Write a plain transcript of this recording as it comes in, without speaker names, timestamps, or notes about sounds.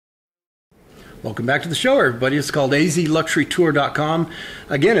Welcome back to the show, everybody. It's called AZLuxuryTour.com.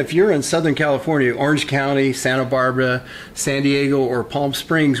 Again, if you're in Southern California, Orange County, Santa Barbara, San Diego, or Palm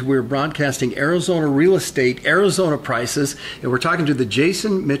Springs, we're broadcasting Arizona real estate, Arizona prices, and we're talking to the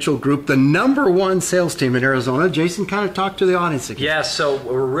Jason Mitchell Group, the #1 sales team in Arizona. Jason, kind of talk to the audience again. Yeah, so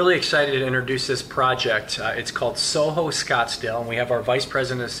we're really excited to introduce this project. It's called Soho Scottsdale, and we have our Vice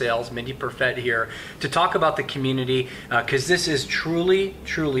President of Sales, Mindy Perfette, here to talk about the community, because this is truly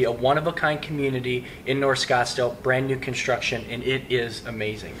a one-of-a-kind community in North Scottsdale, brand new construction, and it is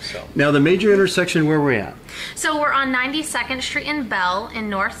amazing. So now the major intersection, where we're at? So we're on 92nd Street in Bell in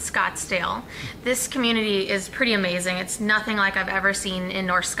North Scottsdale. This community is pretty amazing. It's nothing like I've ever seen in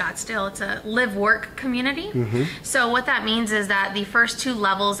North Scottsdale. It's a live-work community. So what that means is that the first 2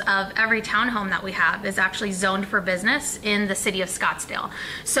 levels of every townhome that we have is actually zoned for business in the city of Scottsdale.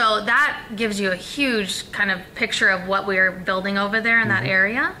 So that gives you a huge kind of picture of what we're building over there in that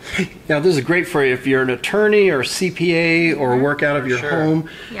area. Now this is great for you if you're an attorney or CPA or work out of your home.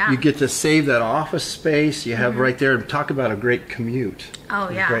 You get to save that office space you have right there. Talk about a great commute. Oh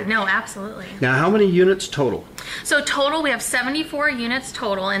yeah, great. No, absolutely. Now how many units total? So total, we have 74 units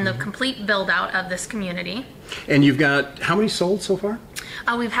total in the complete build out of this community. And you've got how many sold so far?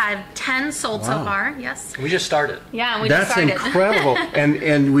 We've had 10 sold so far, yes. We just started. Yeah, we That's just started. incredible.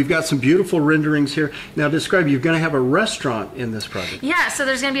 and we've got some beautiful renderings here. Now describe, you're going to have a restaurant in this project. Yeah, so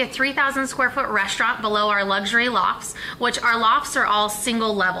there's going to be a 3,000 square foot restaurant below our luxury lofts, which our lofts are all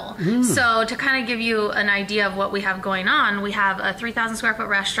single level. So to kind of give you an idea of what we have going on, we have a 3,000 square foot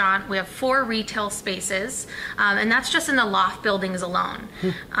restaurant, we have 4 retail spaces, and that's just in the loft buildings alone.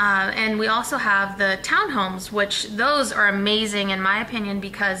 And we also have the townhomes, which those are amazing in my opinion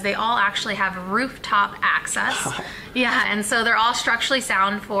because they all actually have rooftop access. Yeah, and so they're all structurally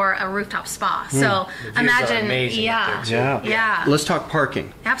sound for a rooftop spa. So imagine, yeah. Let's talk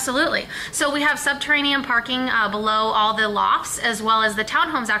parking. Absolutely. So we have subterranean parking below all the lofts, as well as the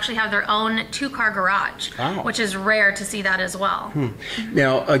townhomes actually have their own 2-car garage, which is rare to see that as well.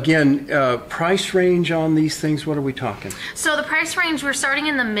 Now, again, price range on these things, what are we talking? So the price range, we're starting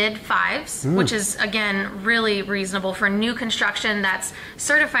in the mid-5s, which is, again, really reasonable for new construction that's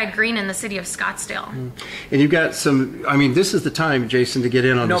certified green in the city of Scottsdale. And you've got some, I mean, this is the time, Jason, to get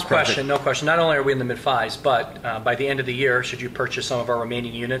in on this project. No question. Not only are we in the mid-5s, but by the end of the year, should you purchase some of our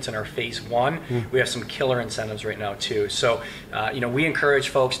remaining units in our phase 1, we have some killer incentives right now too. So, we encourage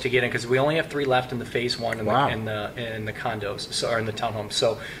folks to get in because we only have 3 left in the phase 1 in the condos, or in the townhomes.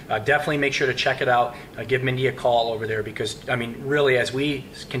 So definitely make sure to check it out. Give Mindy a call over there because, I mean, really, as we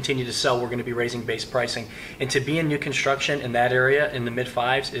continue to sell, we're going to be raising base pricing. And to be in new construction in that area in the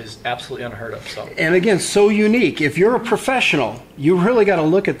mid-5s is absolutely unheard of. So. And again, so unique. If you're a professional, you really got to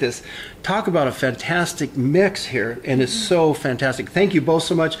look at this. Talk about a fantastic mix here, and it's so fantastic. Thank you both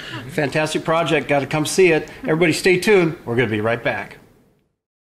so much. Fantastic project. Got to come see it. Everybody stay tuned. We're going to be right back.